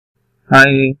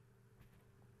Hi,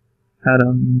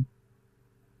 Haram.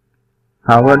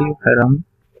 How are you, Haram?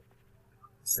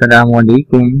 Assalamu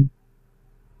alaikum.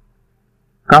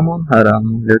 Come on,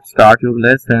 Haram. Let's start your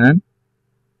lesson.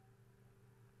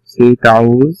 Say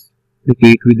ta'uz.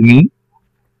 Repeat with me.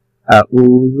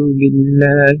 أعوذ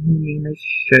بالله من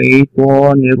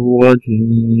الشيطان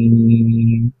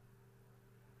الرجيم.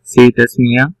 Say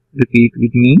tasmiyah. Repeat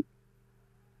with me.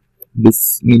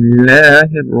 بسم الله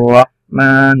الرحمن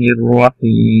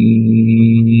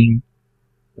الرحيم.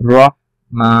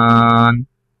 Rahman,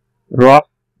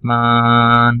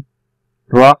 Rahman,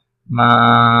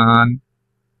 Rahman.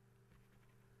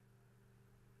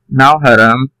 Now,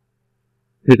 Haram,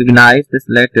 recognize this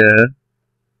letter.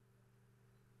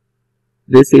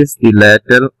 This is the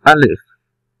letter Alif.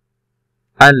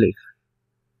 Alif,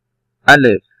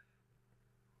 Alif.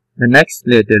 The next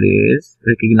letter is,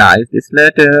 recognize this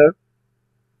letter.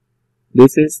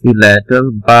 This is the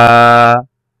letter Ba.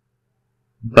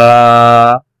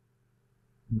 Ba.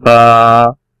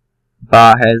 Ba.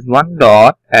 Ba has one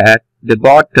dot at the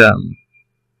bottom.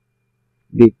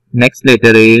 The next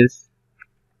letter is,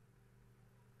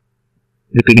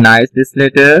 recognize this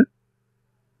letter.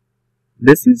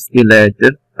 This is the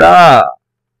letter Ta.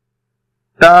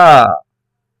 Ta.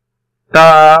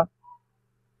 Ta.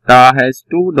 Ta has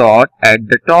two dots at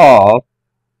the top.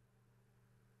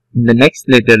 The next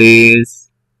letter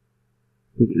is,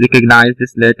 recognize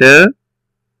this letter.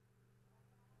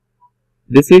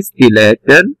 This is the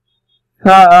letter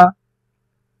Tha.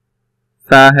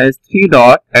 Tha has three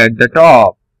dots at the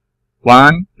top.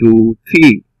 1, 2,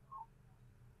 3.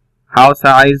 How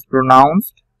Tha is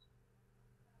pronounced?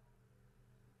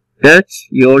 Touch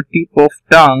your tip of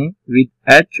tongue with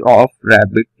edge of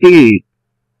rabbit teeth.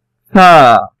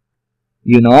 Tha.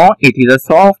 You know, it is a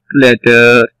soft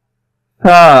letter.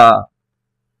 Tha.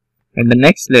 And the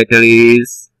next letter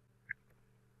is,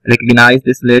 recognize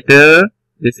this letter.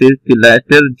 This is the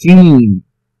letter Jim.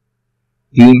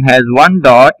 Jim has one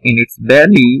dot in its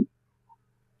belly.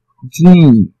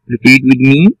 Jim. Repeat with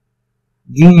me.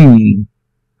 Jim.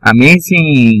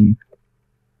 Amazing.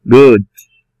 Good.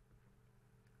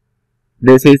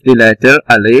 This is the letter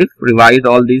Alif. Revise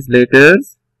all these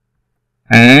letters.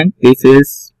 And this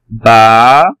is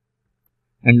Ba.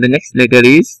 And the next letter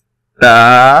is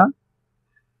Ta.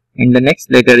 And the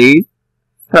next letter is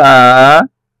Tha.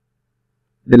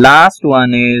 The last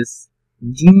one is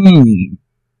Jim.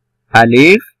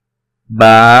 Alif,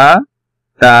 Ba,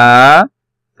 Ta,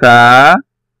 Tha,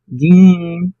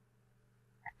 Jim.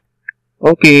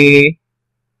 Okay,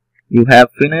 you have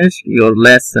finished your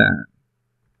lesson.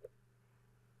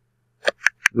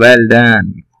 Well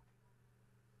done.